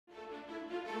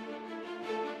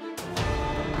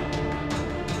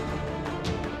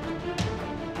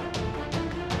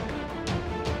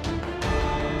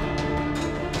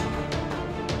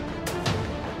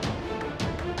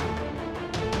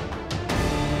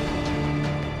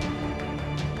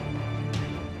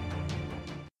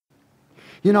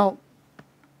You know,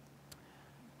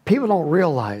 people don't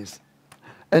realize,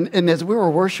 and as we were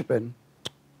worshiping,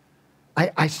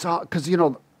 I saw, because, you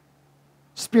know,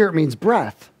 spirit means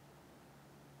breath.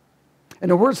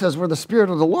 And the word says where the Spirit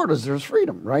of the Lord is, there's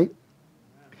freedom, right?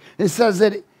 It says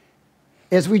that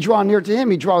as we draw near to him,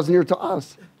 he draws near to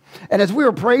us. And as we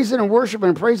were praising and worshiping,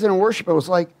 it was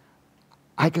like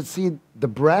I could see the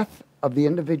breath of the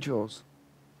individuals.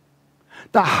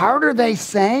 The harder they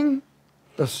sang,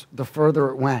 the further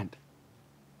it went.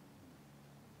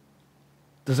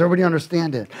 Does everybody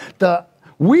understand it? The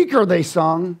weaker they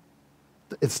sung,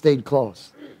 it stayed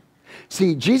close.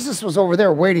 See, Jesus was over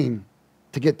there waiting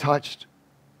to get touched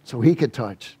so he could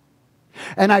touch.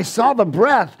 And I saw the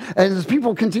breath, and as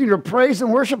people continue to praise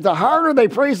and worship, the harder they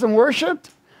praised and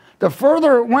worshiped, the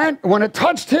further it went. When it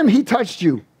touched him, he touched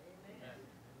you.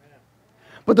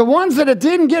 But the ones that it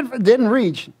didn't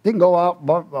reach, didn't go out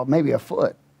well, maybe a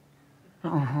foot.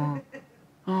 Uh-huh.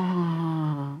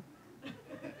 Uh-huh.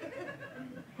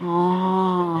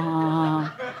 Uh-huh.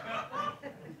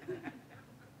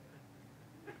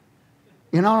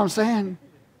 You know what I'm saying?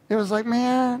 It was like,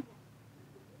 man,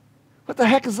 what the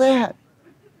heck is that?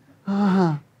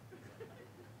 Uh-huh.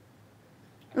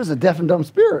 It was a deaf and dumb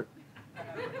spirit.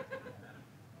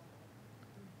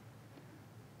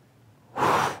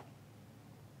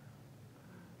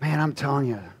 Man, I'm telling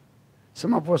you,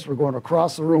 some of us were going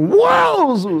across the room.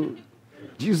 Whoa!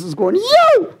 Jesus is going,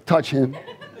 yo! Touch him.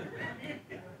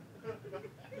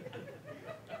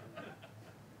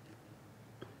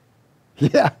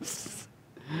 Yes.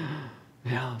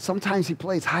 Yeah. Sometimes he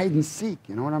plays hide and seek.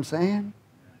 You know what I'm saying?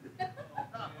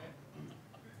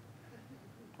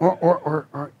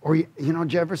 Or you know,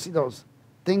 did you ever see those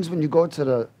things when you go to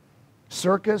the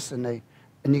circus and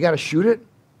you got to shoot it?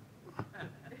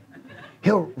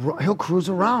 He'll cruise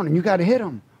around and you got to hit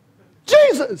him.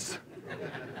 Jesus!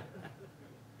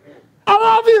 I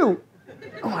love you!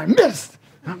 Oh, I missed.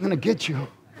 I'm going to get you.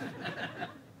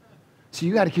 So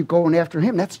you got to keep going after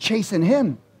him. That's chasing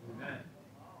him.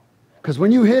 Because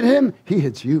when you hit him, he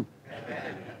hits you.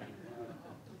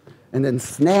 And then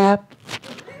snap,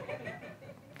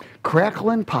 crackle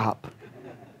and pop.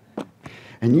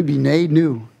 And you be made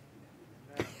new.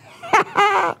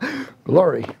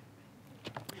 Glory.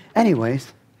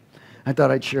 Anyways, I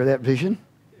thought I'd share that vision.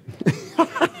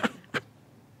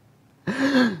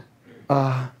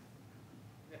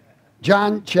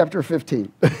 John chapter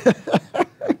 15.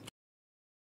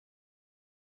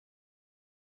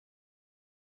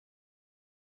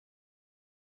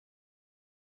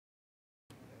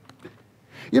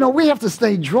 You know, we have to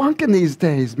stay drunk in these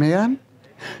days, man.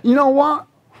 You know what?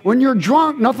 When you're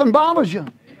drunk, nothing bothers you.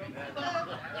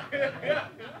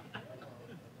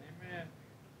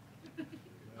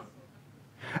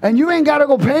 And you ain't got to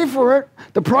go pay for it.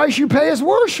 The price you pay is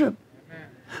worship.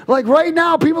 Like right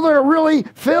now, people that are really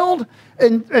filled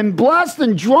and blessed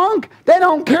and drunk, they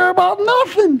don't care about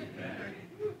nothing.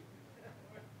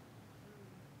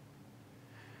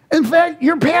 In fact,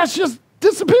 your past just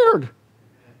disappeared.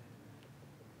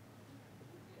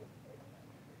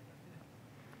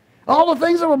 All the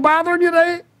things that were bothering you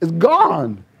today is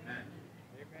gone.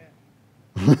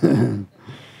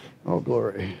 Oh,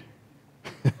 glory.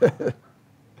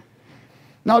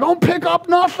 Now, don't pick up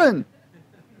nothing.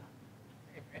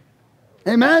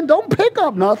 Amen? Don't pick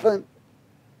up nothing.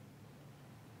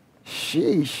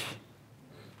 Sheesh.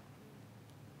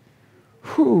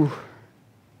 Whew.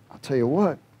 I'll tell you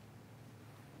what.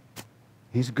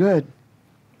 He's good.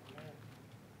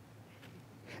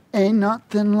 Ain't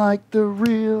nothing like the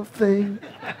real thing.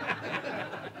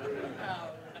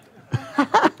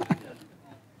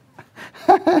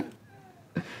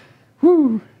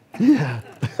 Whew. Yeah.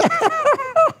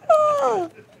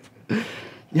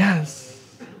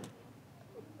 Yes.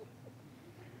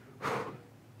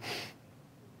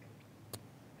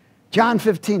 John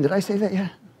 15. Did I say that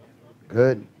yet?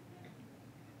 Good.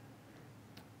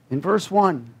 In verse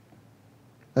 1,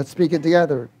 let's speak it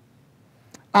together.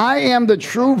 I am the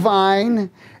true vine,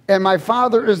 and my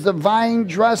Father is the vine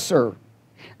dresser.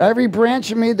 Every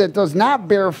branch of me that does not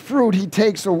bear fruit, he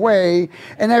takes away.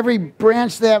 And every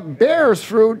branch that bears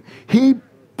fruit, he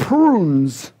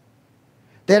prunes,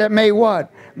 that it may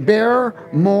what? Bear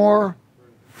more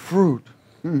fruit.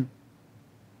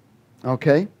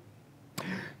 Okay.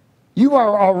 You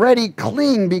are already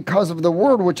clean because of the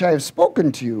word which I have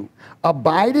spoken to you.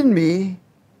 Abide in me,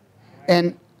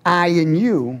 and I in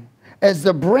you. As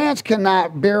the branch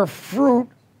cannot bear fruit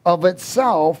of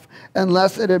itself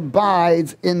unless it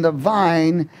abides in the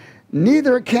vine,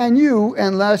 neither can you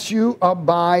unless you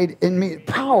abide in me.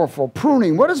 Powerful.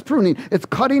 Pruning. What is pruning? It's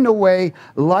cutting away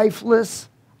lifeless,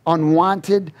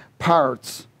 unwanted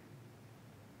parts.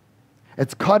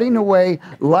 It's cutting away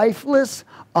lifeless,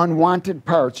 unwanted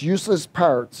parts, useless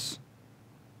parts.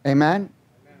 Amen?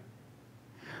 Amen?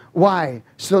 Why?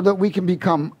 So that we can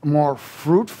become more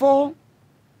fruitful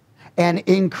and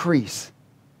increase.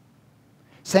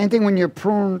 Same thing when you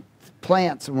prune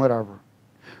plants and whatever.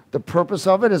 The purpose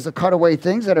of it is to cut away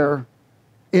things that are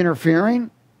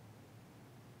interfering,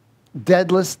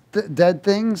 dead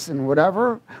things and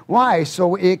whatever. Why?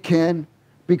 So it can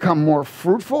become more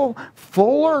fruitful,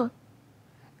 fuller,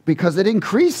 because it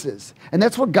increases. And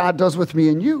that's what God does with me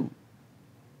and you.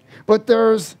 But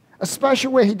there's a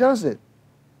special way he does it.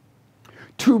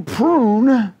 To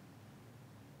prune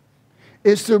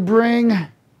is to bring,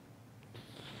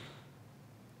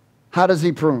 how does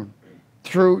he prune?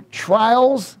 Through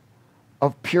trials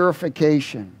of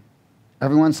purification.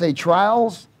 Everyone say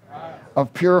trials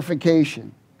of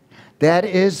purification. That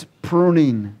is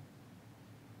pruning.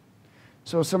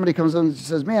 So if somebody comes in and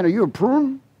says, man, are you a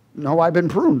prune? No, I've been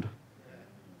pruned.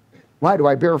 Why? Do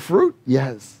I bear fruit?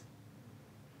 Yes.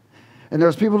 And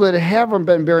there's people that haven't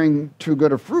been bearing too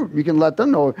good of fruit. You can let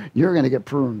them know you're going to get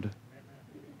pruned.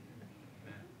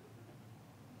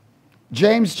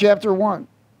 James chapter 1.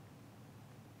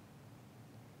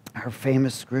 Our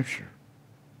famous scripture.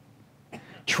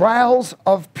 Trials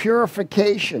of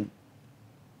purification.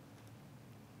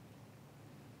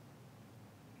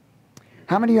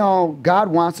 How many of y'all, God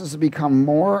wants us to become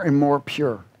more and more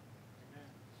pure?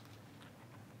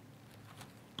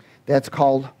 That's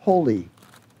called holy.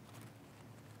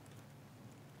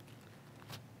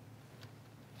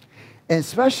 And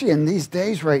especially in these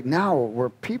days right now where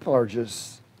people are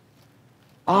just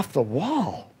off the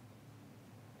wall.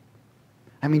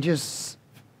 I mean, just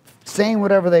saying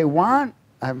whatever they want.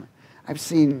 I've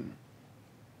seen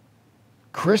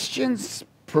Christians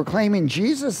proclaiming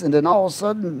Jesus, and then all of a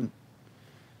sudden,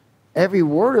 every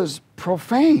word is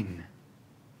profane.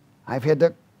 I've had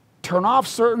to turn off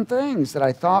certain things that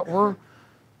I thought were,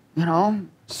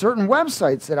 certain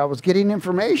websites that I was getting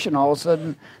information. All of a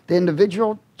sudden, the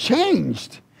individual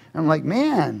changed. And I'm like,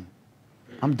 man,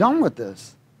 I'm done with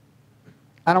this.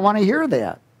 I don't want to hear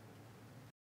that.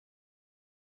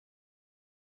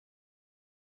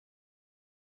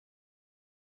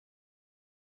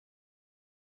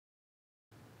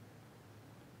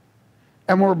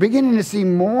 And we're beginning to see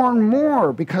more and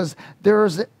more because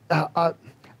there's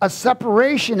a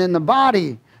separation in the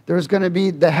body. There's going to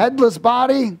be the headless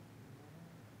body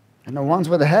and the ones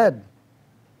with a head.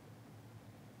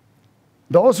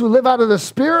 Those who live out of the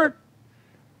spirit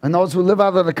and those who live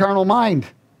out of the carnal mind.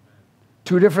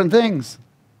 Two different things.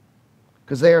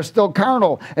 Because they are still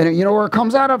carnal. And you know where it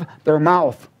comes out of? Their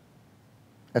mouth.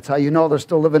 That's how you know they're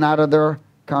still living out of their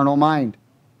carnal mind.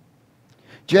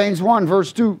 James 1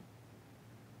 verse 2.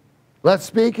 Let's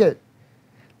speak it.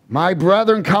 My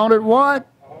brethren, count it what?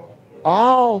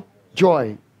 All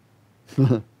joy.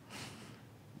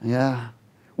 Yeah.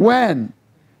 When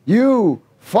you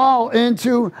fall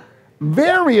into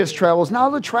various trials. Now,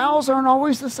 the trials aren't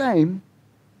always the same.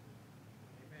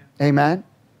 Amen.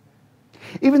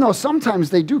 Even though sometimes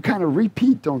they do kind of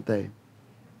repeat, don't they?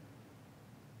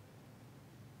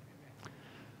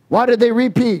 Why did they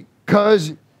repeat? Because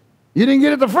you didn't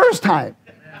get it the first time.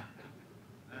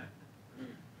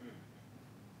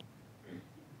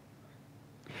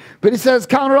 But he says,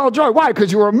 count it all joy. Why?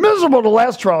 Because you were miserable the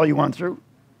last trial you went through.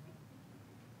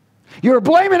 You were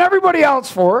blaming everybody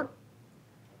else for it.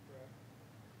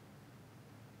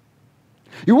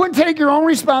 You wouldn't take your own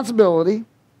responsibility.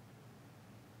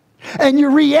 And you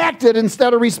reacted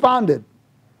instead of responded.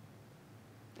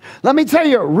 Let me tell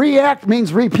you, react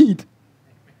means repeat.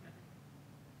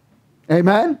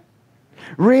 Amen?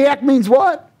 React means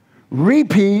what?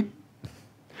 Repeat.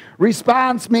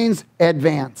 Response means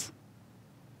advance.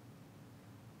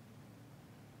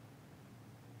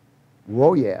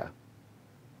 Whoa, yeah.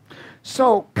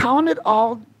 So, count it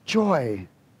all joy.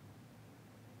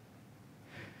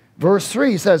 Verse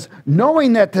 3 says,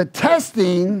 knowing that the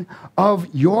testing of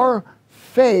your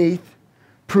faith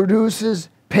produces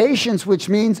patience, which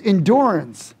means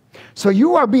endurance. So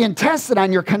you are being tested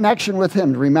on your connection with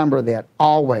him. Remember that,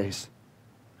 always.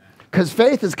 Because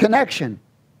faith is connection.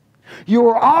 You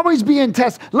are always being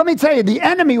tested. Let me tell you, the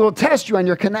enemy will test you on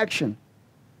your connection.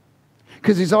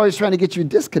 Because he's always trying to get you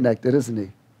disconnected, isn't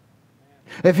he?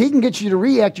 If he can get you to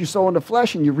react, you sow in the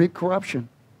flesh and you reap corruption.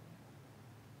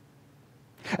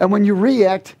 And when you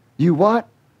react, you what?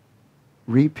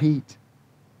 Repeat.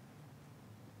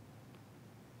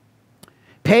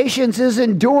 Patience is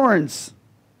endurance.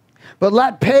 But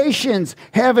let patience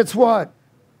have its what?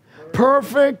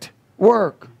 Perfect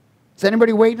work. Is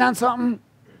anybody waiting on something?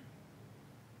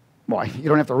 Well, you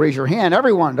don't have to raise your hand.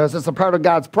 Everyone does. It's a part of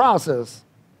God's process.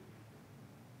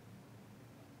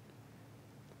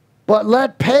 But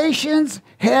let patience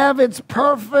have its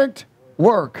perfect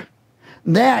work,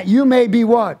 that you may be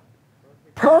what?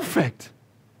 Perfect.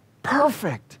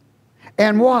 Perfect.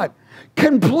 And what?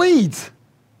 Complete.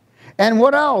 And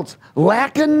what else?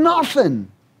 Lacking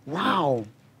nothing. Wow.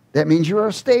 That means you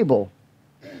are stable.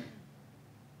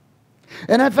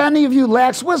 And if any of you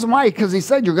lacks wisdom, why? Because he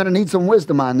said you're going to need some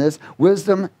wisdom on this.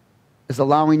 Wisdom is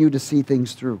allowing you to see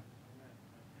things through.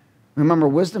 Remember,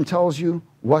 wisdom tells you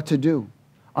what to do.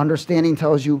 Understanding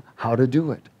tells you how to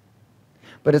do it.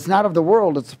 But it's not of the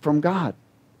world, it's from God.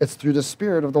 It's through the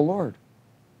Spirit of the Lord.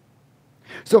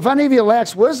 So if any of you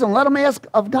lacks wisdom, let him ask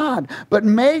of God. But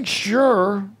make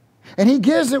sure, and he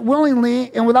gives it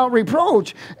willingly and without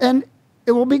reproach, and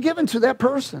it will be given to that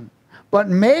person. But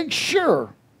make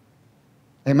sure,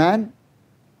 amen,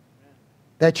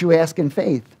 that you ask in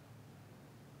faith.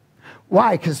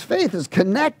 Why? Because faith is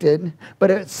connected,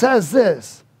 but it says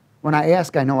this: when I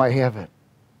ask, I know I have it.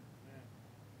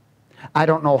 I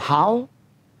don't know how,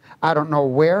 I don't know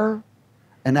where,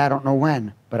 and I don't know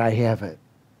when, but I have it.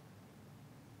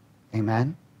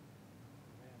 Amen?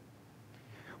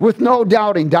 With no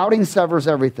doubting. Doubting severs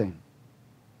everything.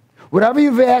 Whatever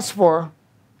you've asked for,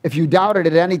 if you doubt it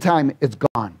at any time, it's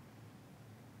gone.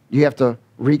 You have to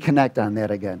reconnect on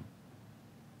that again.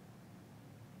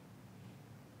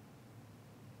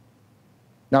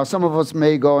 Now, some of us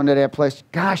may go into that place,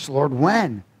 gosh, Lord,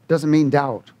 when? Doesn't mean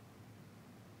doubt.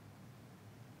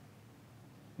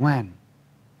 When?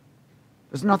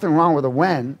 There's nothing wrong with a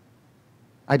when.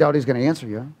 I doubt he's going to answer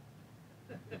you.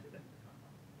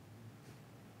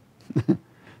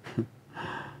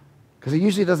 Because he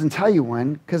usually doesn't tell you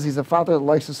when, because he's a father that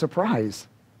likes a surprise.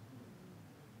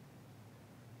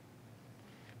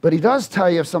 But he does tell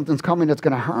you if something's coming that's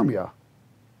going to harm you,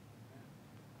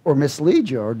 or mislead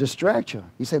you, or distract you.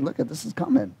 He said, look, this is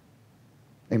coming.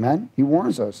 Amen? He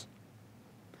warns us.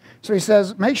 So he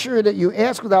says, make sure that you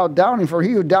ask without doubting, for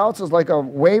he who doubts is like a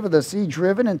wave of the sea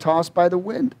driven and tossed by the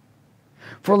wind.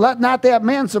 For let not that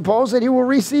man suppose that he will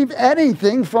receive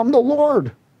anything from the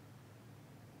Lord.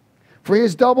 For he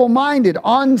is double-minded,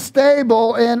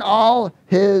 unstable in all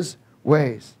his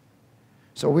ways.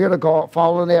 So we are to go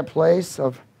follow in that place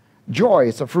of joy.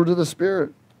 It's a fruit of the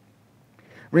Spirit.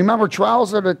 Remember,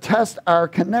 trials are to test our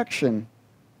connection,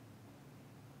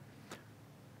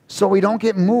 so we don't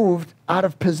get moved out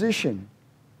of position.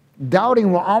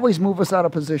 Doubting will always move us out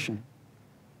of position.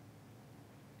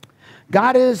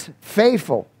 God is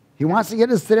faithful. He wants to get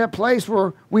us to that place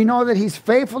where we know that he's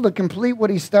faithful to complete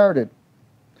what he started.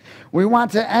 We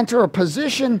want to enter a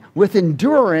position with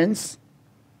endurance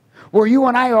where you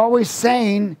and I are always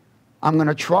saying, I'm going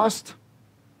to trust,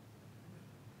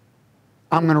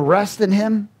 I'm going to rest in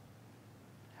him,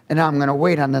 and I'm going to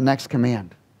wait on the next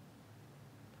command.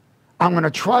 I'm going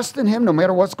to trust in him no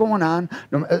matter what's going on.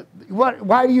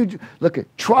 Why do you look at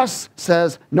trust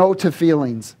says no to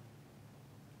feelings.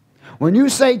 When you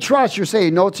say trust, you're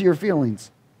saying no to your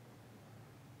feelings.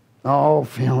 Oh,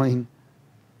 feeling.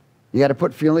 You got to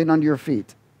put feeling under your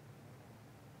feet.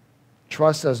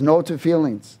 Trust says no to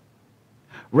feelings.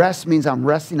 Rest means I'm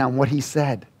resting on what he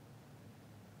said.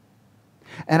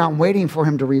 And I'm waiting for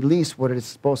him to release what is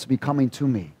supposed to be coming to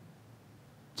me.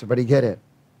 Does everybody get it?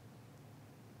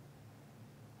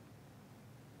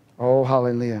 Oh,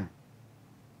 hallelujah.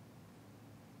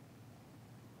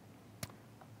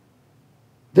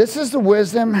 This is the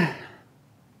wisdom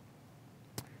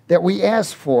that we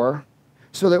ask for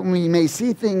so that we may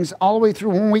see things all the way through.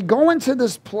 When we go into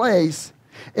this place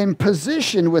in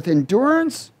position with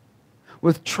endurance,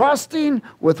 with trusting,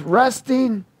 with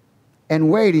resting,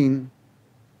 and waiting,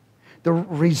 the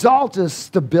result is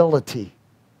stability.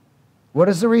 What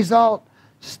is the result?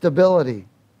 Stability.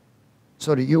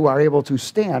 So that you are able to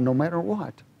stand no matter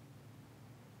what.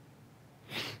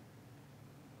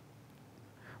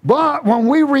 But when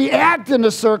we react in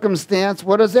a circumstance,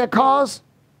 what does that cause?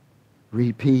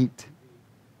 Repeat.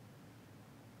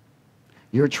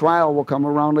 Your trial will come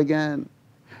around again.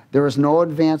 There is no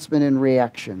advancement in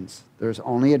reactions. There's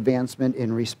only advancement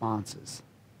in responses.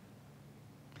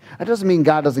 That doesn't mean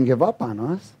God doesn't give up on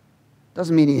us.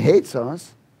 Doesn't mean he hates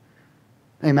us.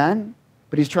 Amen?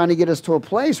 But he's trying to get us to a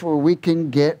place where we can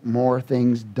get more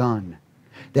things done.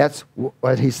 That's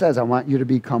what he says. I want you to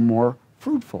become more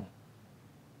fruitful.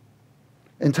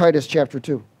 In Titus chapter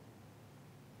 2.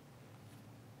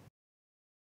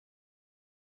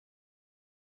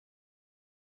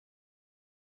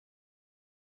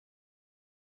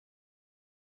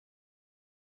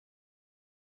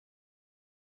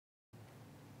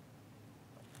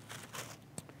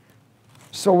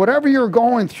 So whatever you're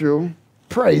going through,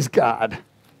 praise God.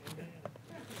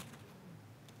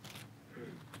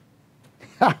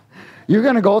 You're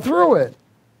going to go through it.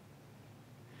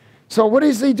 So what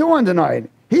is he doing tonight?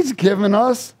 He's giving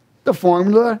us the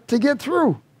formula to get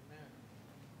through.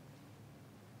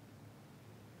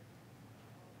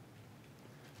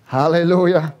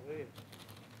 Hallelujah.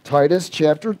 Titus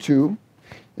chapter 2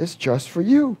 is just for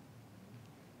you.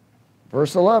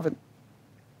 Verse 11.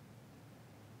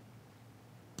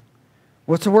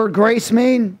 What's the word grace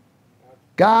mean?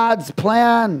 God's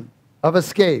plan of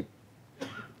escape.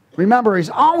 Remember, he's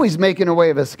always making a way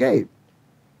of escape.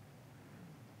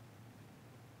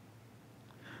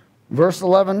 Verse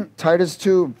 11, Titus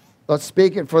 2, let's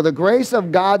speak it. For the grace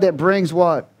of God that brings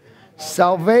what?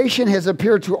 Salvation has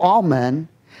appeared to all men,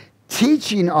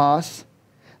 teaching us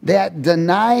that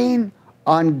denying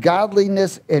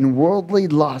ungodliness and worldly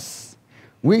lusts,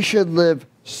 we should live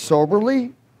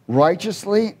soberly,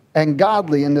 righteously, and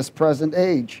godly in this present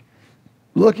age,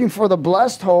 looking for the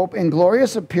blessed hope and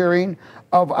glorious appearing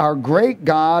of our great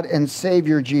God and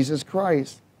Savior Jesus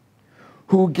Christ,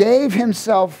 who gave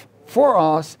himself for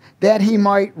us that he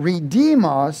might redeem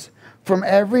us from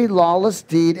every lawless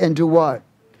deed and do what?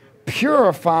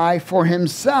 Purify for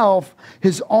himself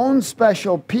his own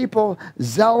special people,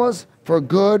 zealous for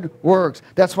good works.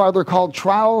 That's why they're called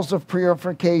trials of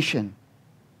purification.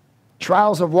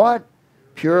 Trials of what?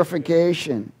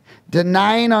 Purification.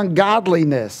 Denying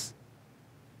ungodliness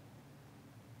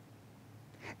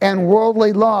and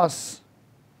worldly lusts.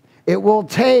 It will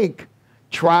take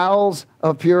trials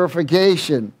of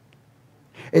purification.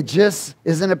 It just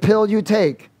isn't a pill you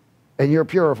take and you're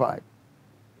purified.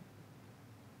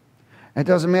 It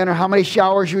doesn't matter how many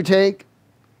showers you take,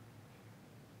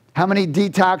 how many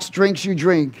detox drinks you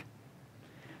drink.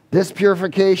 This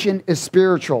purification is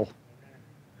spiritual.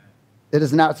 It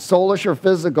is not soulish or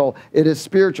physical. It is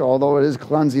spiritual, although it is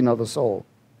cleansing of the soul.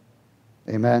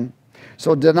 Amen.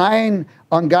 So denying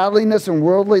ungodliness and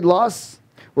worldly lusts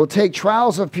will take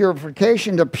trials of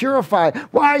purification to purify.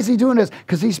 Why is he doing this?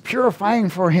 Because he's purifying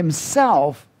for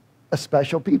himself a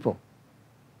special people.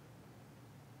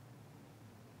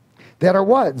 That are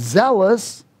what?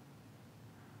 Zealous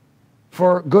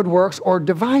for good works or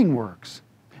divine works.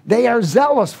 They are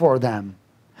zealous for them.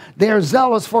 They are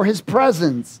zealous for his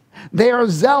presence. They are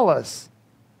zealous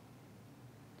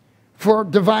for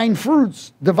divine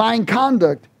fruits, divine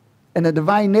conduct, and a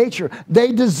divine nature.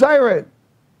 They desire it.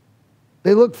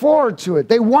 They look forward to it.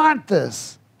 They want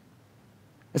this.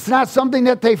 It's not something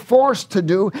that they forced to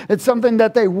do. It's something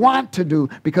that they want to do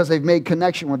because they've made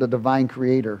connection with the divine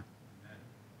creator.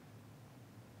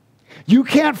 You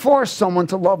can't force someone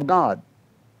to love God.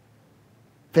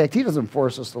 In fact, he doesn't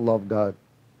force us to love God.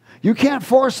 You can't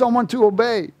force someone to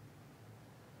obey.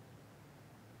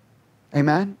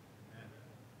 Amen?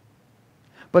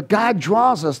 But God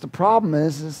draws us. The problem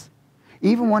is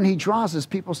even when he draws us,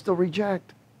 people still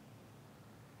reject.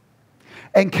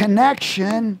 And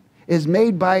connection is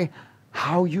made by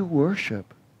how you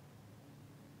worship.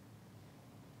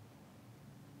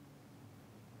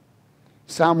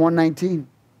 Psalm 119.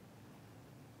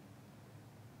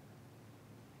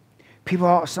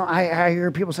 I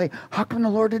hear people say, how come the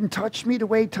Lord didn't touch me the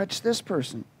way he touched this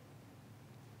person?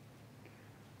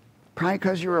 Probably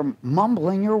because you were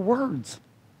mumbling your words.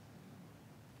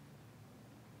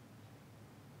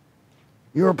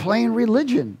 You were playing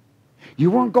religion.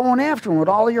 You weren't going after him with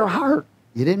all of your heart.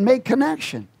 You didn't make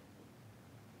connection.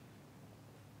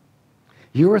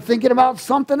 You were thinking about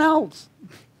something else.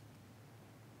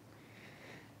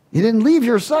 You didn't leave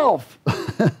yourself.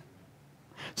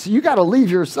 So you got to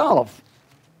leave yourself.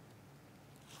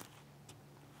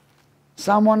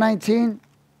 Psalm 119,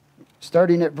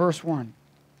 starting at verse 1.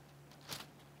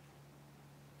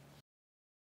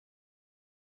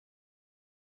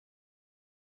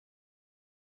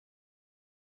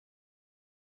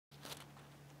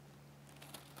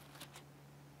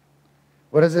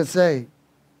 What does it say?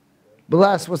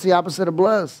 Blessed. What's the opposite of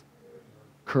blessed?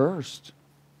 Cursed.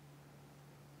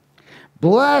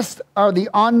 Blessed are the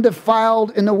undefiled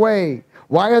in the way.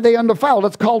 Why are they undefiled?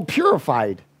 It's called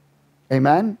purified.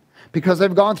 Amen? Because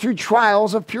they've gone through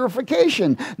trials of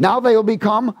purification. Now they will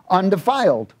become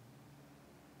undefiled.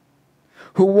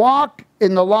 Who walk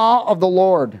in the law of the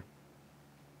Lord.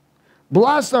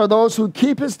 Blessed are those who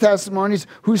keep his testimonies,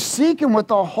 who seek him with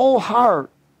the whole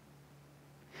heart.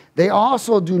 They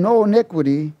also do no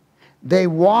iniquity. They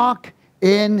walk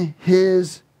in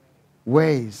his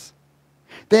ways.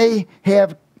 You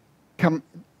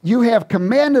have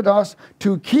commanded us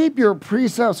to keep your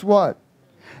precepts what?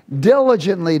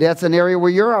 Diligently. That's an area where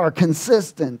you are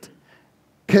consistent.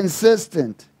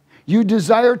 Consistent. You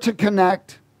desire to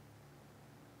connect.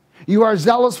 You are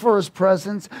zealous for his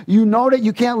presence. You know that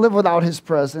you can't live without his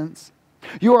presence.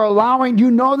 You are allowing,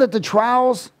 you know that the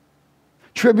trials,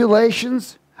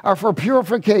 tribulations are for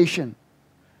purification.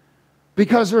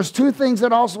 Because there's two things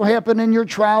that also happen in your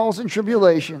trials and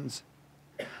tribulations.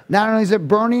 Not only is it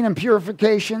burning and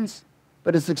purifications,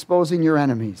 but it's exposing your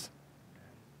enemies.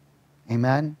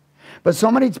 Amen? But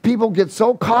so many people get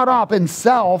so caught up in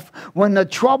self when the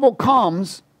trouble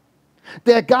comes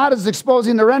that God is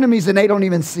exposing their enemies and they don't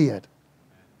even see it.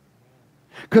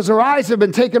 Because their eyes have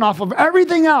been taken off of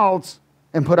everything else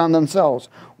and put on themselves.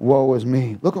 Woe is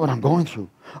me. Look at what I'm going through.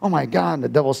 Oh my God, and the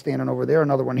devil's standing over there,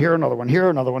 another one here, another one here,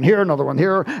 another one here, another one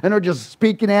here, and they're just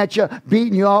speaking at you,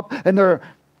 beating you up, and they're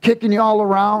kicking you all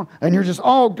around, and you're just,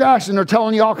 oh gosh, and they're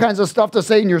telling you all kinds of stuff to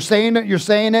say, and you're saying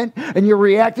it, and you're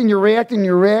reacting, and you're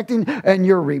repeating, and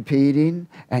you're repeating,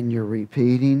 and you're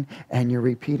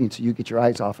repeating, so you get your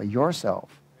eyes off of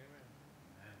yourself.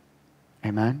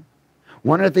 Amen?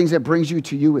 One of the things that brings you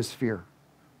to you is fear.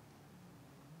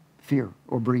 Fear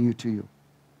will bring you to you.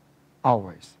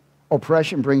 Always.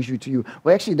 Oppression brings you to you.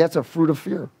 Well, actually, that's a fruit of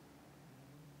fear,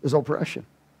 is oppression.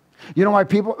 You know why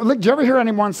people, look, did you ever hear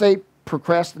anyone say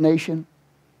procrastination?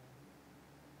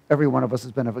 Every one of us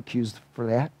has been accused for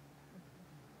that.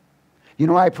 You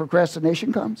know why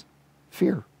procrastination comes?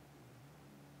 Fear.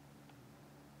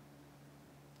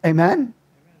 Amen?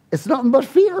 It's nothing but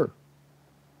fear.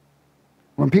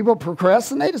 When people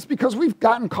procrastinate, it's because we've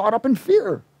gotten caught up in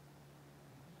fear.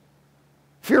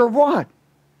 Fear of what?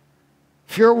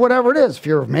 Fear of whatever it is.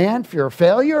 Fear of man, fear of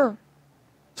failure.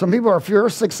 Some people are fear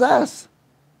of success.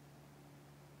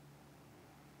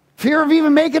 Fear of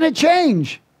even making a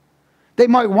change. They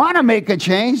might want to make a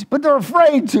change, but they're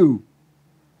afraid to.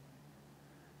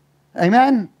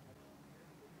 Amen?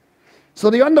 So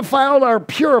the undefiled are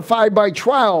purified by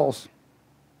trials.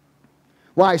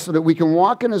 Why? So that we can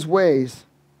walk in his ways.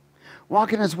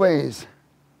 Walk in his ways.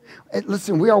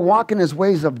 Listen, we are walking his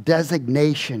ways of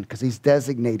designation because he's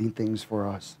designating things for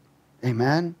us.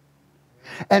 Amen?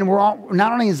 And we're all,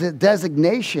 not only is it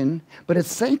designation, but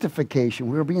it's sanctification.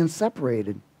 We're being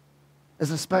separated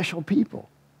as a special people.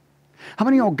 How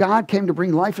many know God came to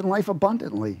bring life and life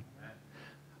abundantly?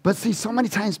 But see, so many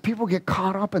times people get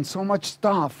caught up in so much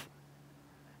stuff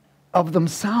of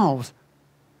themselves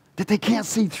that they can't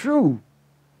see through.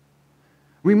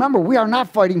 Remember, we are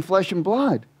not fighting flesh and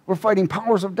blood. We're fighting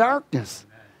powers of darkness,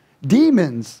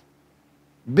 demons,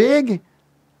 big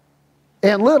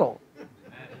and little.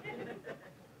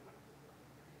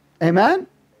 Amen?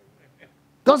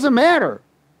 Doesn't matter.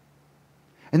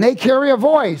 And they carry a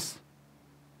voice,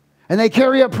 and they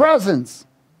carry a presence,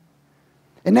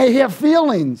 and they have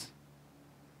feelings.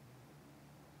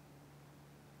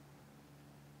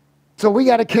 So we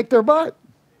got to kick their butt.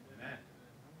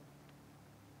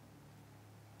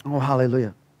 Oh,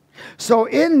 hallelujah. So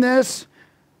in this,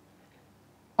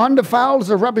 undefiled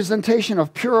is a representation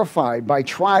of purified by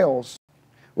trials.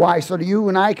 Why? So that you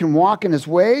and I can walk in his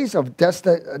ways of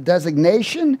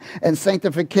designation and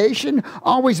sanctification,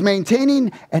 always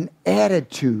maintaining an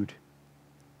attitude.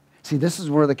 See, this is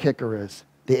where the kicker is,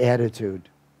 the attitude.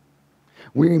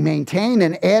 We maintain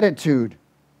an attitude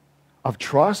of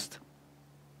trust,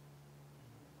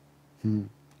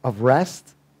 of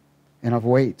rest, and of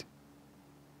wait.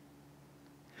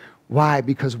 Why?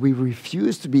 Because we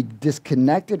refuse to be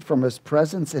disconnected from his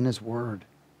presence and his word.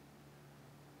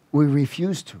 We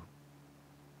refuse to.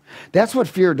 That's what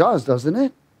fear does, doesn't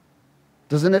it?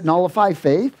 Doesn't it nullify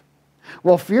faith?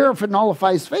 Well, fear, if it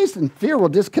nullifies faith, then fear will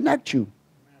disconnect you.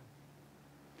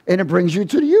 And it brings you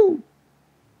to you.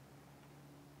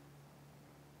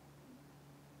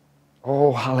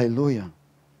 Oh, hallelujah.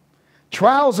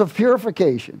 Trials of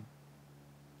purification.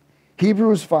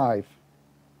 Hebrews 5.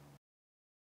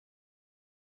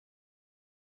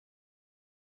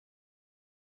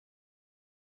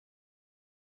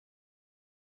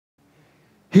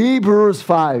 Hebrews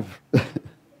 5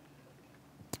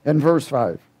 and verse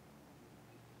 5.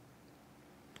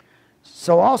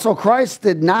 So also Christ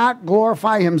did not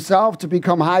glorify himself to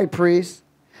become high priest,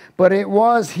 but it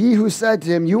was he who said to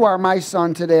him, "You are my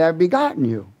son, today I've begotten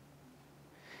you."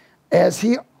 As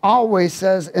he always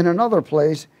says in another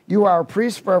place, "You are a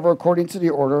priest forever according to the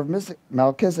order of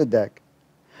Melchizedek."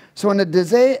 So in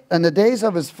the days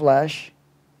of his flesh,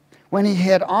 when he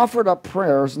had offered up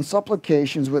prayers and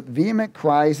supplications with vehement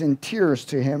cries and tears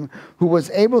to him who was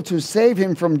able to save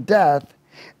him from death,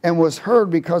 and was heard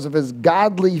because of his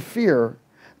godly fear,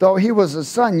 though he was a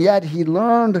son, yet he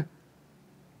learned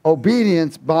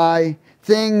obedience by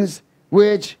things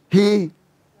which he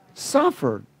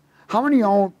suffered. How many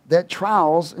know that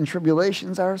trials and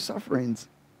tribulations are sufferings?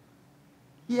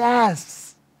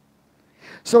 Yes.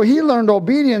 So he learned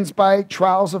obedience by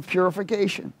trials of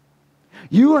purification.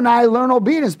 You and I learn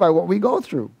obedience by what we go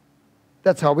through.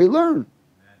 That's how we learn.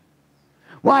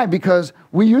 Why? Because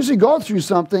we usually go through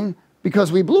something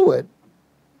because we blew it.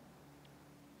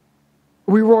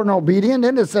 We were obedient,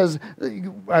 and it says,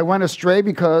 I went astray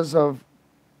because of,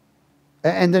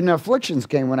 and then afflictions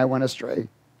came when I went astray.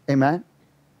 Amen?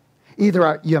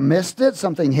 Either you missed it,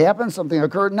 something happened, something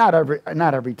occurred. Not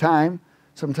every time.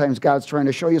 Sometimes God's trying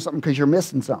to show you something because you're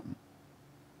missing something.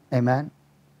 Amen?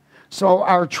 So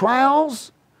our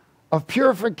trials of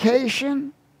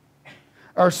purification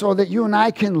are so that you and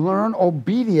I can learn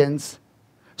obedience,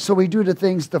 so we do the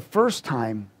things the first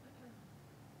time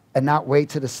and not wait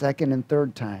to the second and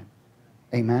third time.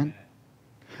 Amen?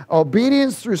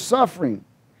 Obedience through suffering.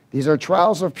 These are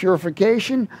trials of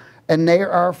purification, and they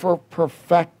are for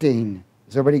perfecting.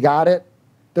 Has everybody got it?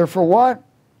 They're for what?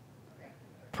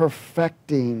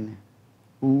 Perfecting.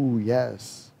 Ooh,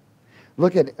 yes.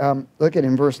 Look at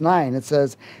in verse 9. It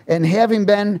says, and having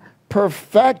been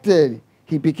perfected,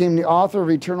 he became the author of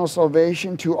eternal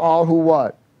salvation to all who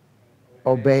what?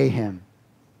 Obey him.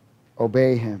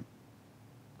 Obey him.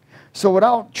 So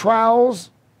without trials,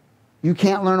 you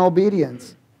can't learn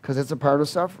obedience because it's a part of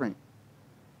suffering.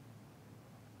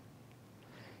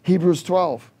 Hebrews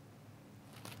 12.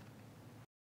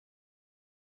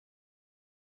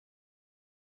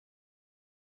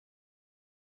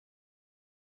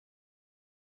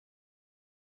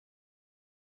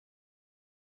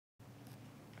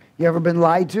 You ever been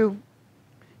lied to?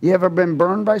 You ever been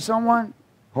burned by someone?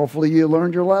 Hopefully you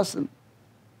learned your lesson.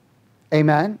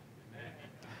 Amen?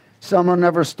 Someone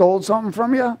ever stole something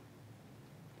from you?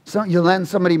 You lend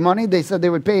somebody money, they said they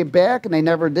would pay it back, and they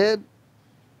never did.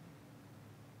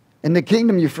 In the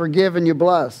kingdom, you forgive and you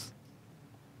bless.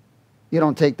 You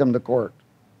don't take them to court.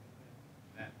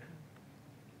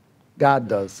 God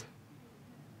does.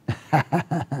 Does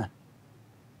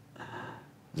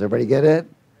everybody get it?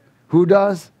 Who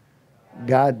does?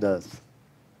 God does.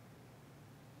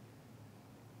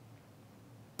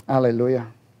 Hallelujah.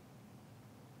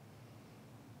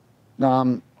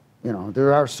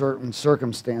 There are certain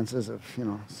circumstances if,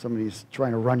 somebody's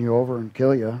trying to run you over and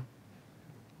kill you.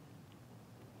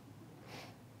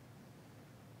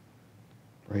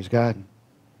 Praise God.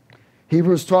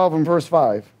 Hebrews 12 and verse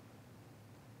 5.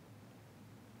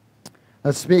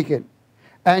 Let's speak it.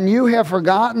 And you have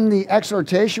forgotten the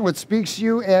exhortation which speaks to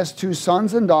you as to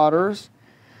sons and daughters.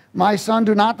 My son,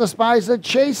 do not despise the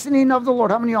chastening of the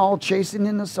Lord. How many of y'all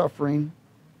chastening the suffering?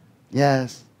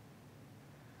 Yes.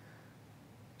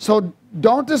 So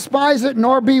don't despise it,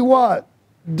 nor be what?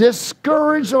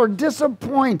 Discouraged or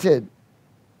disappointed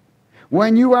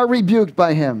when you are rebuked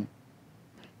by him.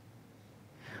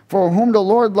 For whom the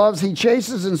Lord loves, he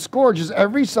chases and scourges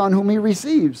every son whom he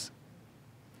receives.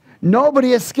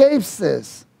 Nobody escapes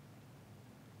this.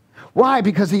 Why?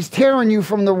 Because he's tearing you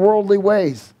from the worldly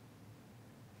ways,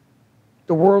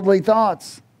 the worldly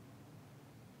thoughts,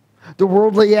 the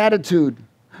worldly attitude,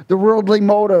 the worldly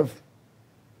motive,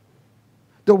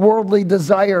 the worldly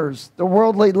desires, the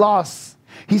worldly lusts.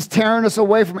 He's tearing us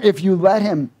away from it. If you let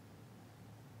him,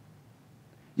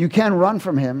 you can run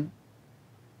from him,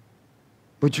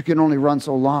 but you can only run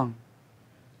so long.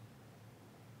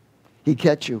 He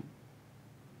catch you.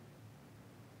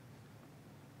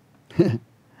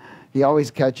 He always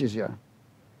catches you.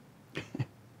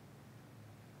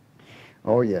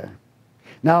 Oh, yeah.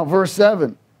 Now, verse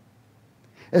 7.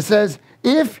 It says,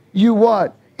 if you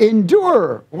what?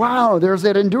 Endure. Wow, there's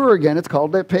that endure again. It's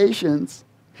called that patience.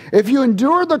 If you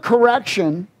endure the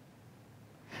correction,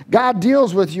 God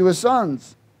deals with you as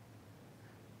sons.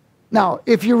 Now,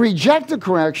 if you reject the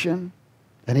correction,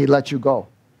 then he lets you go.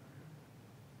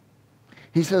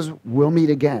 He says, we'll meet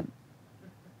again.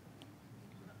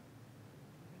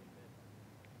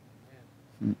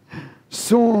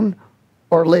 Soon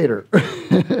or later.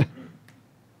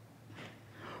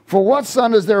 For what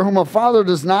son is there whom a father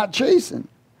does not chasten?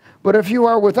 But if you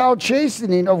are without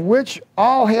chastening, of which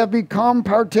all have become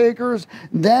partakers,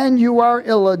 then you are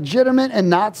illegitimate and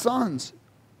not sons.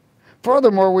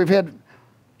 Furthermore, we've had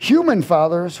human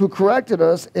fathers who corrected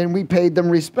us, and we paid them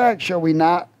respect. Shall we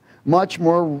not much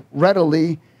more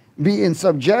readily be in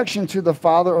subjection to the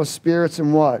Father of spirits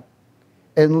and what?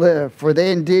 And live. For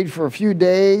they indeed for a few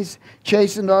days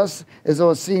chastened us as though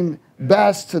it seemed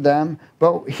best to them,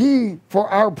 but he for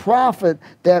our profit,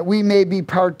 that we may be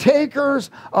partakers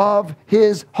of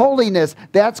his holiness.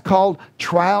 That's called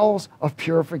trials of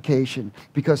purification,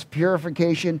 because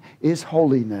purification is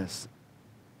holiness.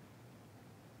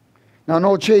 Now,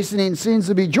 no chastening seems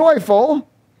to be joyful,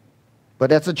 but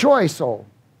that's a choice, soul.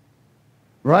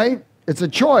 Right? It's a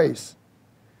choice.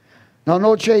 Now,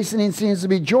 no chastening seems to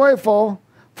be joyful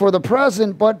for the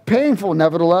present, but painful.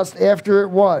 Nevertheless, after it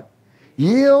what?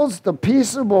 Yields the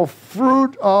peaceable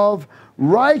fruit of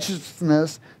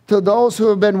righteousness to those who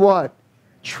have been what?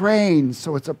 Trained.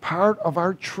 So it's a part of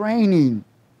our training.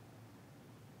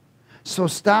 So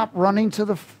stop running to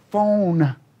the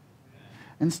phone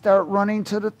and start running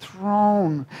to the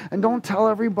throne. And don't tell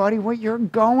everybody what you're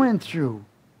going through.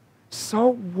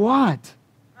 So what?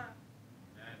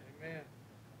 Amen.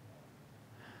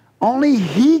 Only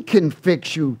He can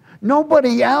fix you.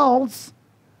 Nobody else.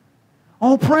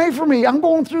 Oh, pray for me. I'm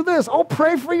going through this. Oh,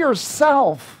 pray for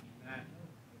yourself.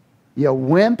 You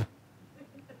wimp.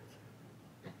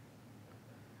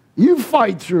 You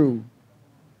fight through.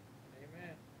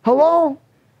 Amen. Hello?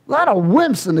 A lot of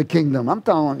wimps in the kingdom, I'm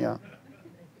telling you.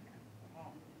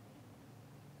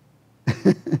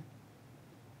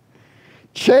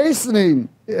 Chastening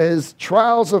is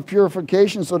trials of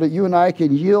purification so that you and I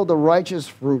can yield the righteous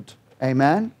fruit.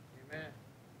 Amen? Amen.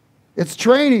 It's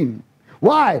training.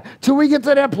 Why? Till we get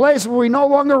to that place where we no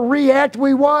longer react,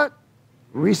 we what?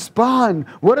 Respond.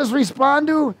 What does respond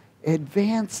to?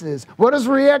 Advances. What does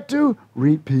react to?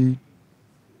 Repeat.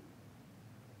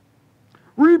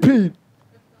 Repeat.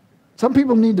 Some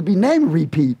people need to be named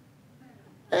Repeat.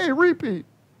 Hey, Repeat.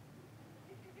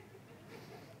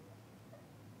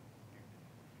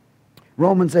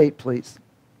 Romans 8, please.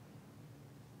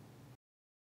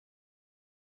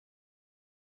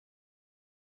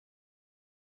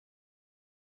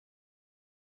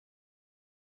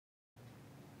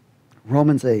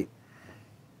 Romans 8.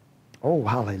 Oh,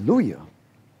 hallelujah.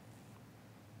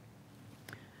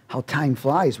 How time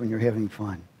flies when you're having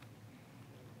fun.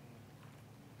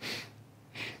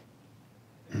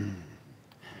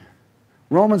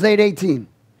 Romans 8:18.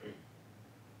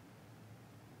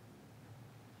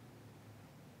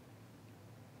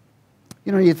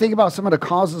 You know, you think about some of the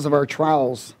causes of our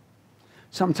trials.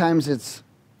 Sometimes it's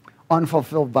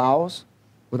unfulfilled vows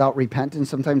without repentance.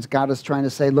 Sometimes God is trying to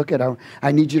say, look,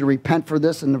 I need you to repent for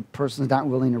this, and the person's not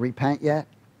willing to repent yet.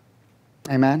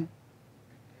 Amen?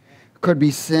 Could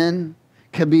be sin.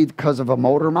 Could be because of a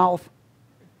motor mouth.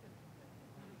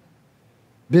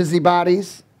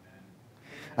 Busybodies.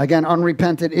 Again,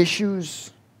 unrepented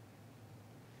issues.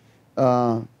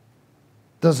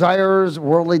 Desires,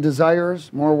 worldly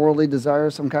desires, more worldly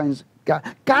desires, some kinds.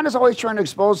 God is always trying to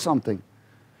expose something.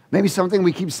 Maybe something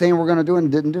we keep saying we're going to do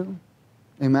and didn't do.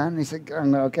 Amen? And he said,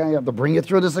 okay, you have to bring you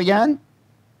through this again?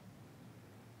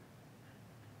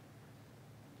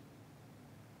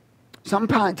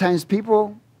 Sometimes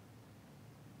people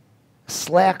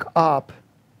slack up.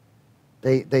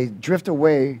 They drift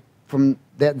away from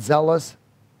that zealous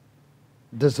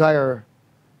desire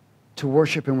to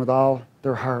worship Him with all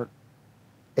their heart.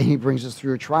 And He brings us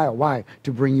through a trial. Why?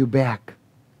 To bring you back.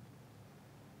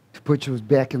 To put you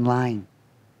back in line.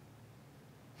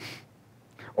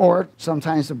 Or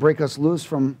sometimes to break us loose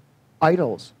from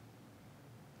idols.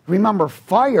 Remember,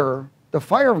 fire, the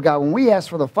fire of God, when we ask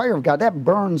for the fire of God, that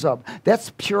burns up.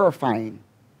 That's purifying.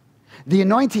 The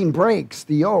anointing breaks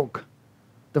the yoke.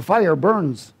 The fire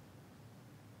burns.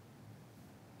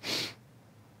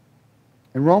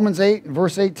 In Romans 8,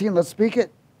 verse 18, let's speak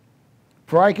it.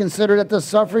 For I consider that the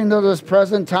suffering of this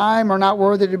present time are not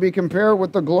worthy to be compared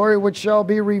with the glory which shall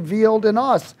be revealed in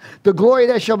us. The glory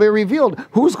that shall be revealed.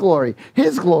 Whose glory?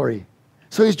 His glory.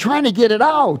 So He's trying to get it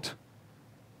out.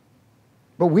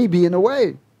 But we be in the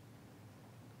way.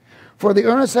 For the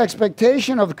earnest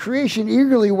expectation of creation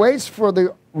eagerly waits for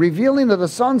the revealing of the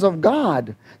sons of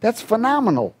God. That's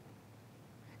phenomenal.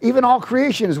 Even all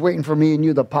creation is waiting for me and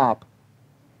you to pop.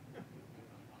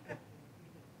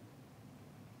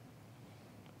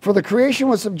 For the creation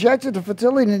was subjected to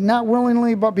fertility, not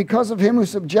willingly, but because of Him who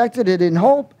subjected it in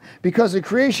hope, because the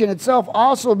creation itself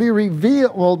also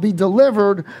will be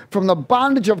delivered from the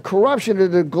bondage of corruption to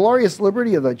the glorious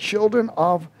liberty of the children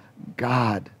of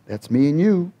God. That's me and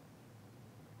you.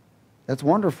 That's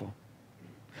wonderful.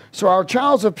 So our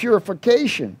trials of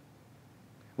purification,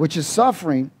 which is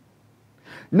suffering,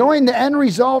 knowing the end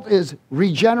result is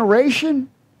regeneration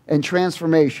and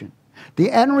transformation. The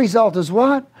end result is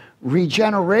what?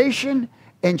 Regeneration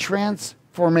and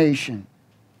transformation.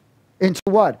 Into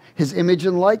what? His image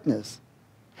and likeness.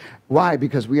 Why?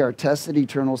 Because we are tested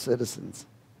eternal citizens.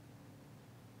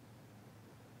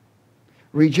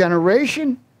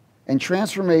 Regeneration and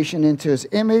transformation into His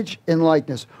image and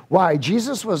likeness. Why?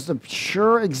 Jesus was the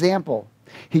sure example.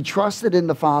 He trusted in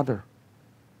the Father.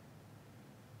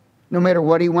 No matter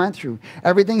what He went through.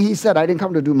 Everything He said, I didn't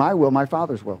come to do my will, my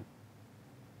Father's will.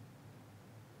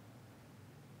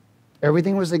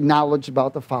 Everything was acknowledged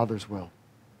about the Father's will.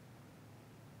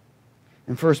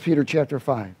 in 1 Peter chapter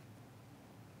 5.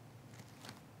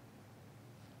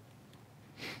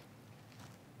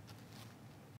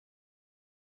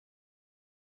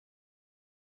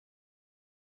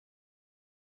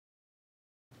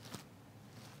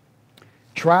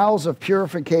 Trials of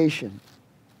purification.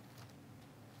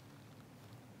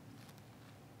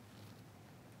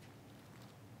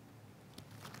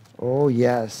 Oh,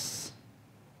 yes.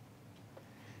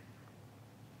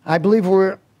 I believe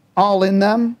we're all in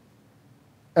them.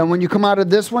 And when you come out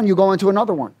of this one, you go into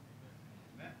another one.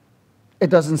 It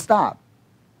doesn't stop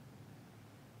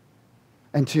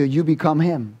until you become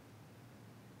Him.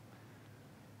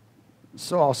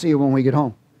 So I'll see you when we get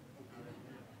home.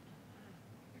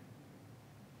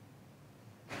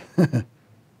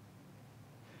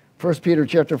 1 Peter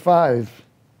chapter 5.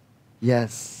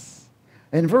 Yes.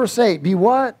 In verse 8, be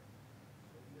what?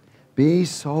 Be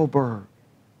sober.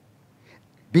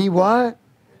 Be what?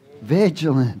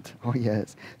 Vigilant. Oh,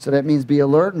 yes. So that means be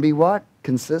alert and be what?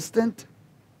 Consistent.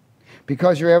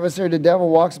 Because your adversary, the devil,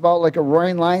 walks about like a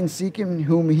roaring lion, seeking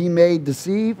whom he may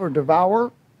deceive or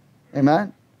devour.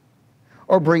 Amen.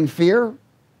 Or bring fear.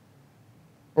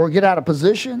 Or get out of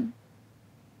position.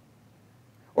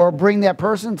 Or bring that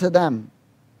person to them.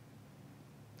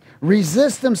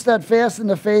 Resist them steadfast in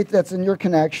the faith that's in your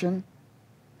connection,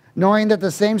 knowing that the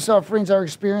same sufferings are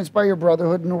experienced by your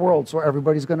brotherhood in the world. So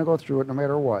everybody's going to go through it no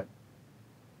matter what.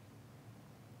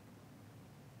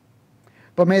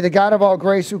 But may the God of all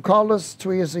grace, who called us to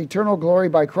His eternal glory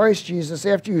by Christ Jesus,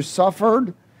 after you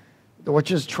suffered, which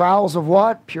is trials of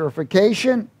what?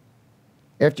 Purification.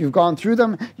 After you've gone through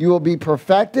them, you will be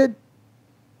perfected.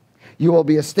 You will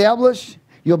be established.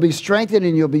 You'll be strengthened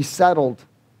and you'll be settled.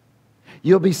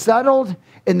 You'll be settled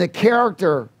in the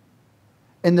character,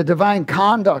 in the divine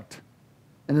conduct,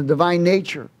 in the divine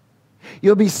nature.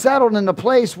 You'll be settled in the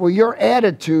place where your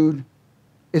attitude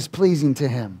is pleasing to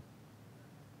Him.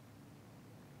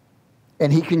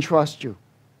 And He can trust you.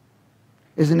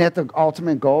 Isn't that the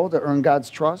ultimate goal, to earn God's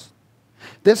trust?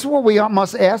 This is what we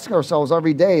must ask ourselves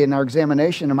every day in our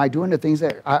examination. Am I doing the things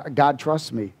that God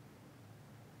trusts me?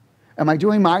 Am I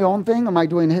doing my own thing? Am I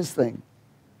doing His thing?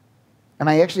 Am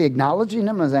I actually acknowledging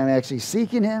Him? Am I actually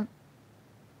seeking Him?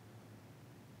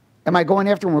 Am I going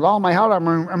after Him with all my heart?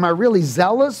 Am I really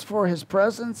zealous for His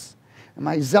presence? Am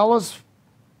I zealous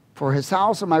for His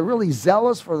house? Am I really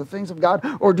zealous for the things of God?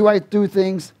 Or do I do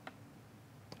things,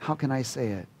 how can I say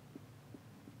it?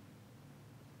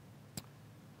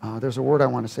 There's a word I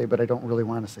want to say, but I don't really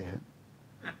want to say it.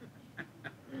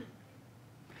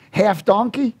 Half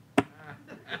donkey?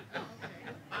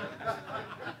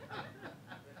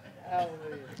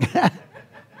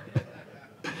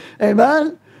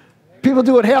 Amen? People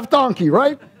do it half donkey,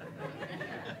 right?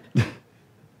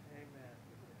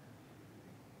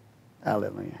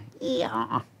 Hallelujah.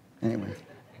 Yeah. Anyway.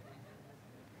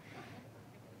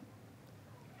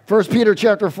 1 Peter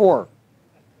chapter 4.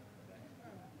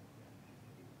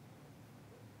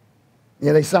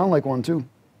 Yeah, they sound like one too.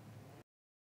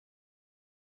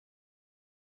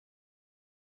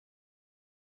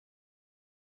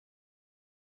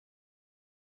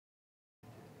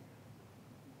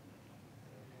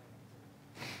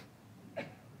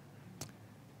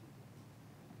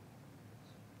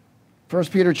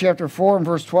 First Peter chapter 4 and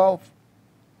verse 12.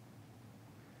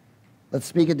 Let's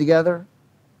speak it together.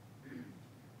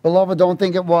 Beloved, don't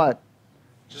think it what?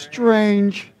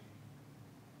 Strange.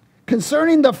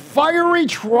 Concerning the fiery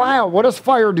trial. What does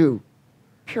fire do?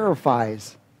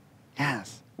 Purifies.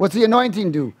 Yes. What's the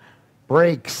anointing do?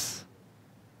 Breaks.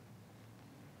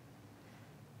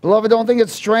 Beloved, don't think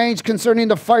it's strange concerning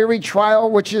the fiery trial,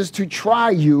 which is to try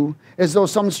you as though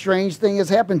some strange thing has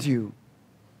happened to you.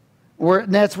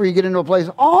 And that's where you get into a place,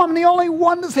 oh, I'm the only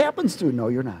one this happens to. No,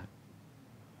 you're not.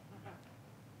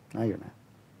 No, you're not.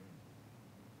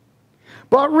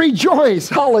 But rejoice.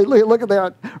 Hallelujah. Look at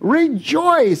that.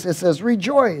 Rejoice. It says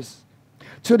rejoice.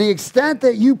 To the extent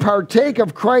that you partake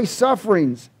of Christ's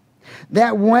sufferings,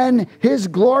 that when His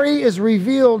glory is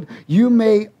revealed, you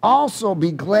may also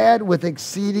be glad with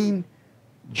exceeding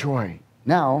joy.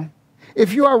 Now,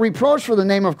 if you are reproached for the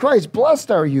name of Christ, blessed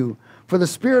are you, for the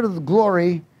Spirit of the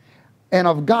glory and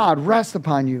of God rest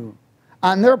upon you.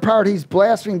 On their part He's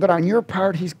blasphemed, but on your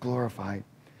part He's glorified.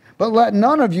 But let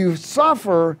none of you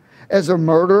suffer as a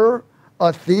murderer,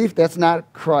 a thief. That's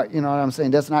not Christ, you know what I'm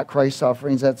saying? That's not Christ's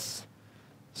sufferings. That's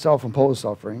self-imposed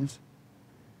sufferings.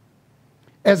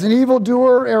 As an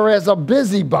evildoer or as a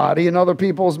busybody in other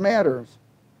people's matters.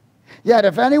 Yet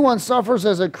if anyone suffers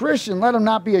as a Christian, let him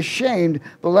not be ashamed,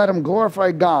 but let him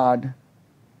glorify God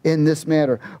in this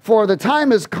matter. For the time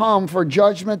has come for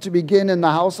judgment to begin in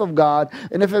the house of God,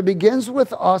 and if it begins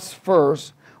with us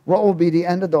first, what will be the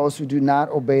end of those who do not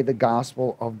obey the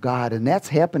gospel of God? And that's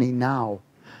happening now.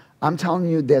 I'm telling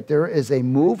you that there is a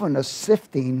move and a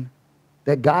sifting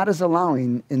that God is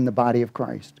allowing in the body of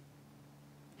Christ.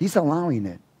 He's allowing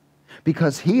it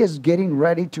because he is getting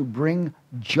ready to bring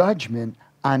judgment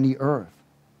on the earth.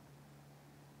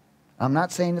 I'm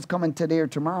not saying it's coming today or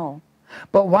tomorrow,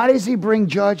 but why does he bring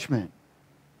judgment?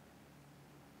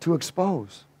 To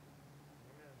expose.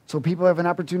 So people have an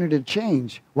opportunity to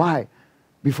change. Why?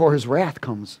 Before his wrath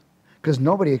comes. Because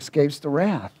nobody escapes the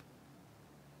wrath.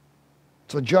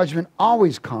 So judgment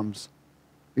always comes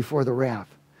before the wrath.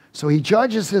 So he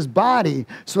judges his body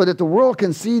so that the world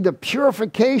can see the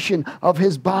purification of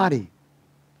his body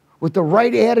with the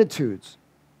right attitudes.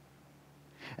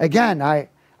 Again, I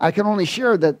can only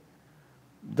share that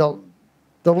the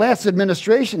last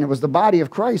administration, it was the body of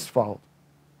Christ's fault.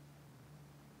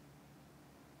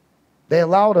 They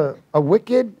allowed a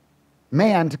wicked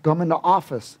man to come into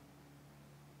office.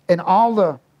 And all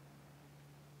the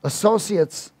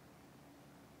associates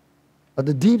of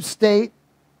the deep state,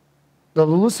 the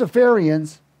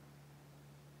Luciferians,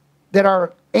 that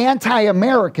are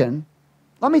anti-American.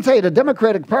 Let me tell you, the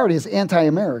Democratic Party is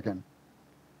anti-American.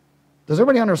 Does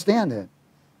everybody understand that?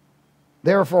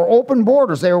 They are for open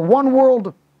borders. They are one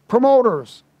world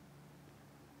promoters.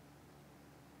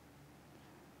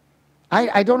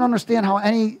 I don't understand how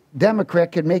any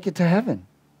Democrat could make it to heaven.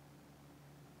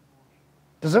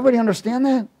 Does everybody understand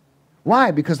that?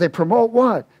 Why? Because they promote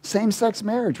what? Same-sex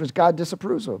marriage, which God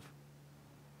disapproves of.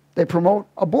 They promote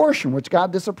abortion, which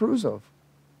God disapproves of.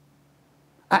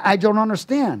 I don't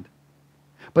understand.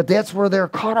 But that's where they're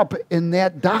caught up in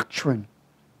that doctrine.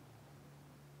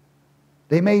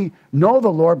 They may know the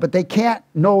Lord, but they can't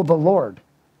know the Lord.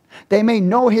 They may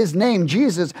know his name,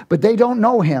 Jesus, but they don't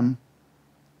know him.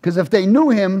 Because if they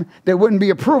knew him, they wouldn't be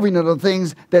approving of the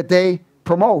things that they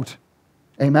promote.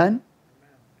 Amen?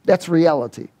 That's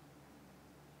reality.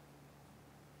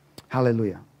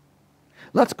 Hallelujah.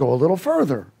 Let's go a little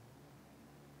further.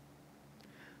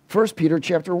 1 Peter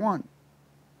chapter 1.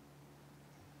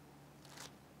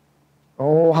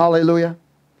 Oh, hallelujah.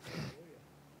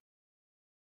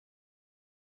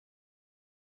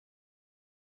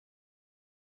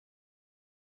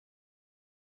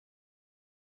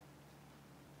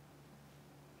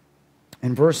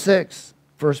 In verse 6,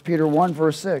 1 Peter 1,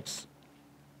 verse 6.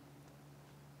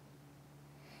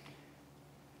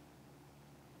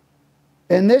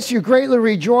 In this you greatly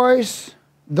rejoice,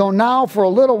 though now for a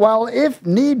little while, if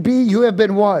need be, you have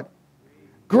been what?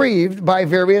 Grieved by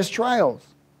various trials.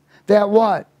 That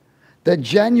what? The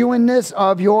genuineness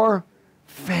of your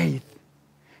faith,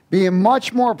 being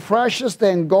much more precious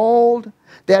than gold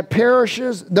that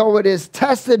perishes, though it is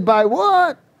tested by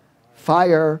what?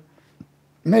 Fire,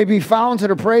 may be found to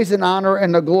the praise and honor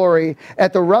and the glory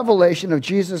at the revelation of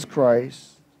Jesus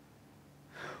Christ,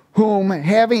 whom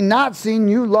having not seen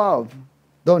you love,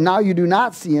 though now you do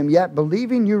not see him, yet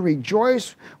believing you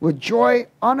rejoice with joy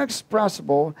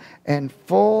unexpressible and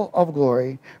full of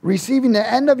glory, receiving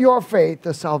the end of your faith,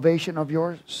 the salvation of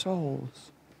your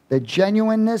souls. The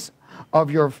genuineness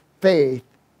of your faith,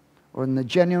 or in the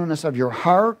genuineness of your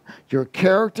heart, your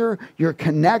character, your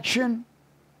connection,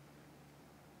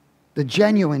 the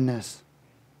genuineness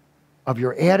of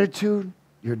your attitude,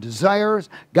 your desires.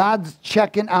 God's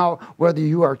checking out whether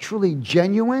you are truly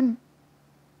genuine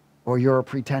or you're a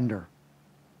pretender.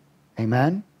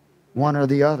 Amen? One or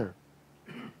the other.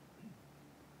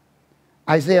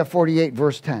 Isaiah 48,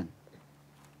 verse 10.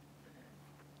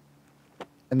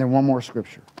 And then one more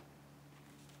scripture.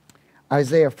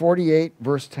 Isaiah 48,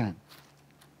 verse 10.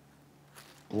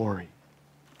 Glory.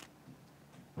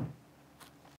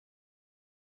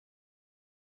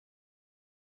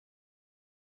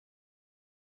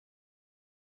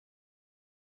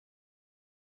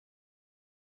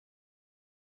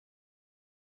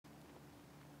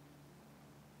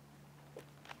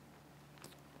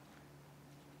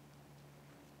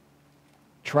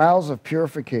 Trials of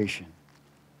purification.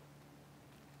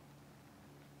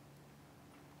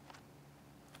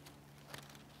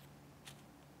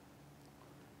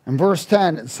 In verse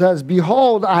 10, it says,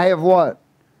 behold, I have what?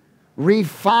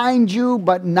 Refined you,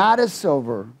 but not as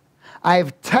silver. I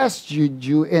have tested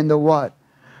you in the what?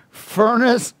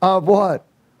 Furnace of what?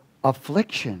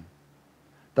 Affliction.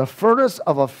 The furnace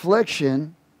of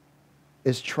affliction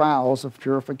is trials of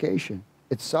purification.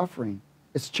 It's suffering.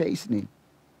 It's chastening.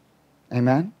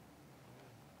 Amen?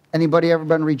 Anybody ever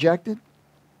been rejected?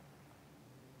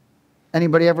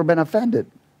 Anybody ever been offended?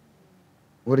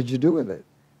 What did you do with it?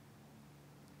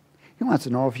 He wants to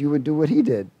know if you would do what he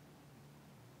did.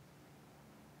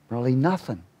 Probably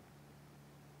nothing.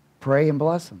 Pray and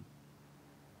bless him.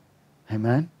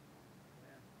 Amen?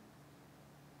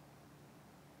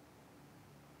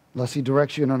 Unless he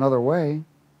directs you in another way,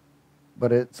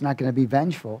 but it's not going to be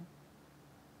vengeful.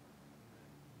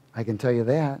 I can tell you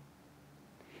that.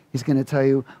 He's going to tell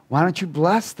you, why don't you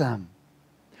bless them?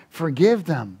 Forgive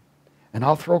them, and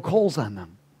I'll throw coals on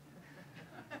them.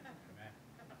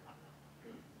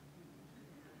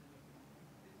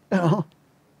 You know?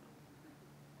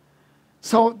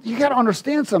 So you got to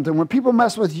understand something. When people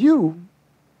mess with you,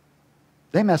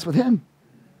 they mess with him.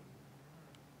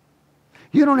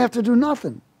 You don't have to do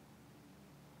nothing.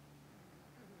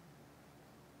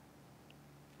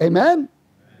 Amen?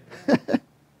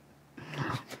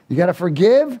 You got to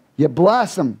forgive, you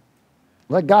bless them.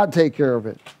 Let God take care of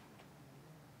it.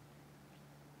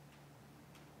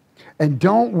 And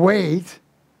don't wait.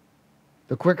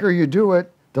 The quicker you do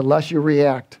it, the less you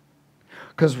react.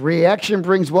 Because reaction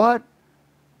brings what?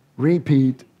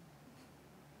 Repeat.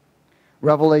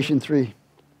 Revelation 3.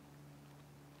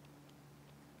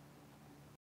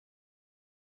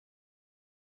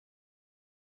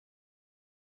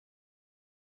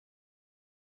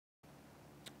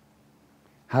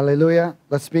 Hallelujah.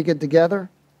 Let's speak it together.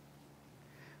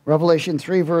 Revelation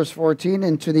 3, verse 14.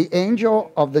 And to the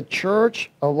angel of the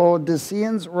church of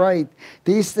Laodiceans write,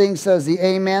 these things says the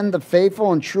Amen, the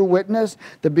faithful and true witness,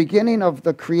 the beginning of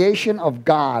the creation of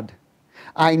God.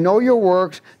 I know your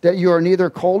works, that you are neither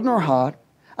cold nor hot.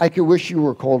 I could wish you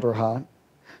were cold or hot.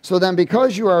 So then,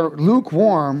 because you are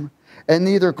lukewarm and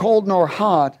neither cold nor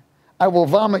hot, I will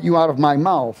vomit you out of my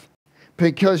mouth.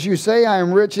 Because you say, I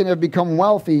am rich and have become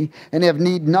wealthy and have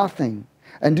need nothing,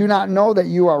 and do not know that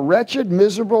you are wretched,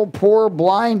 miserable, poor,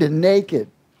 blind, and naked.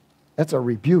 That's a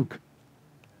rebuke.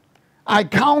 I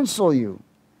counsel you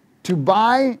to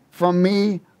buy from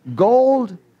me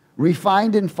gold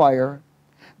refined in fire,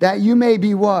 that you may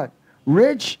be what?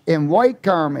 Rich in white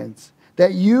garments,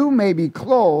 that you may be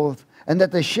clothed, and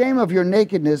that the shame of your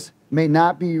nakedness may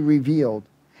not be revealed.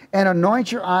 And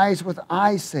anoint your eyes with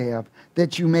eye salve,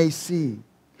 that you may see.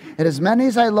 And as many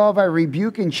as I love, I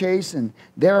rebuke and chasten.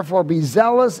 Therefore be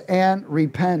zealous and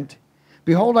repent.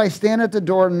 Behold, I stand at the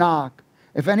door and knock.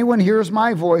 If anyone hears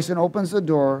my voice and opens the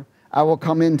door, I will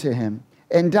come into him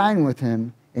and dine with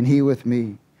him, and he with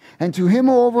me. And to him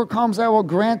who overcomes, I will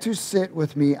grant to sit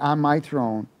with me on my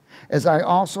throne, as I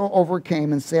also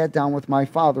overcame and sat down with my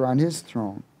Father on his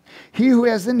throne. He who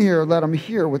has an ear, let him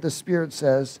hear what the Spirit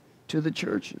says to the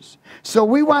churches. So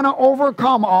we want to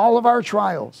overcome all of our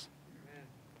trials.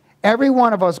 Every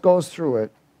one of us goes through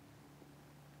it,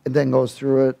 and then goes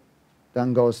through it,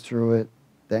 then goes through it,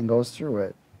 then goes through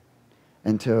it,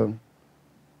 until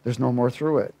there's no more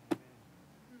through it.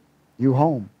 You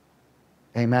home.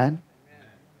 Amen?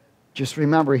 Just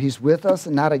remember, he's with us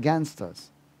and not against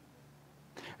us.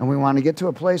 And we want to get to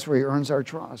a place where he earns our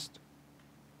trust.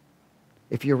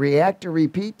 If you react or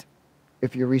repeat,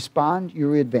 if you respond,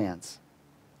 you advance.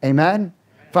 Amen?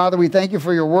 Father, we thank you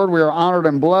for your word. We are honored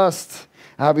and blessed.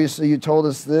 Obviously, you told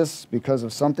us this because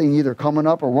of something either coming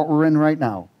up or what we're in right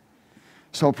now.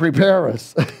 So prepare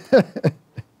us.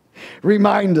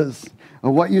 Remind us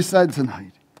of what you said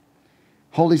tonight.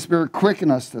 Holy Spirit, quicken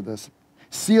us to this.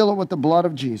 Seal it with the blood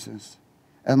of Jesus,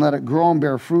 and let it grow and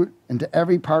bear fruit into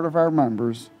every part of our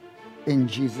members. In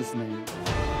Jesus' name.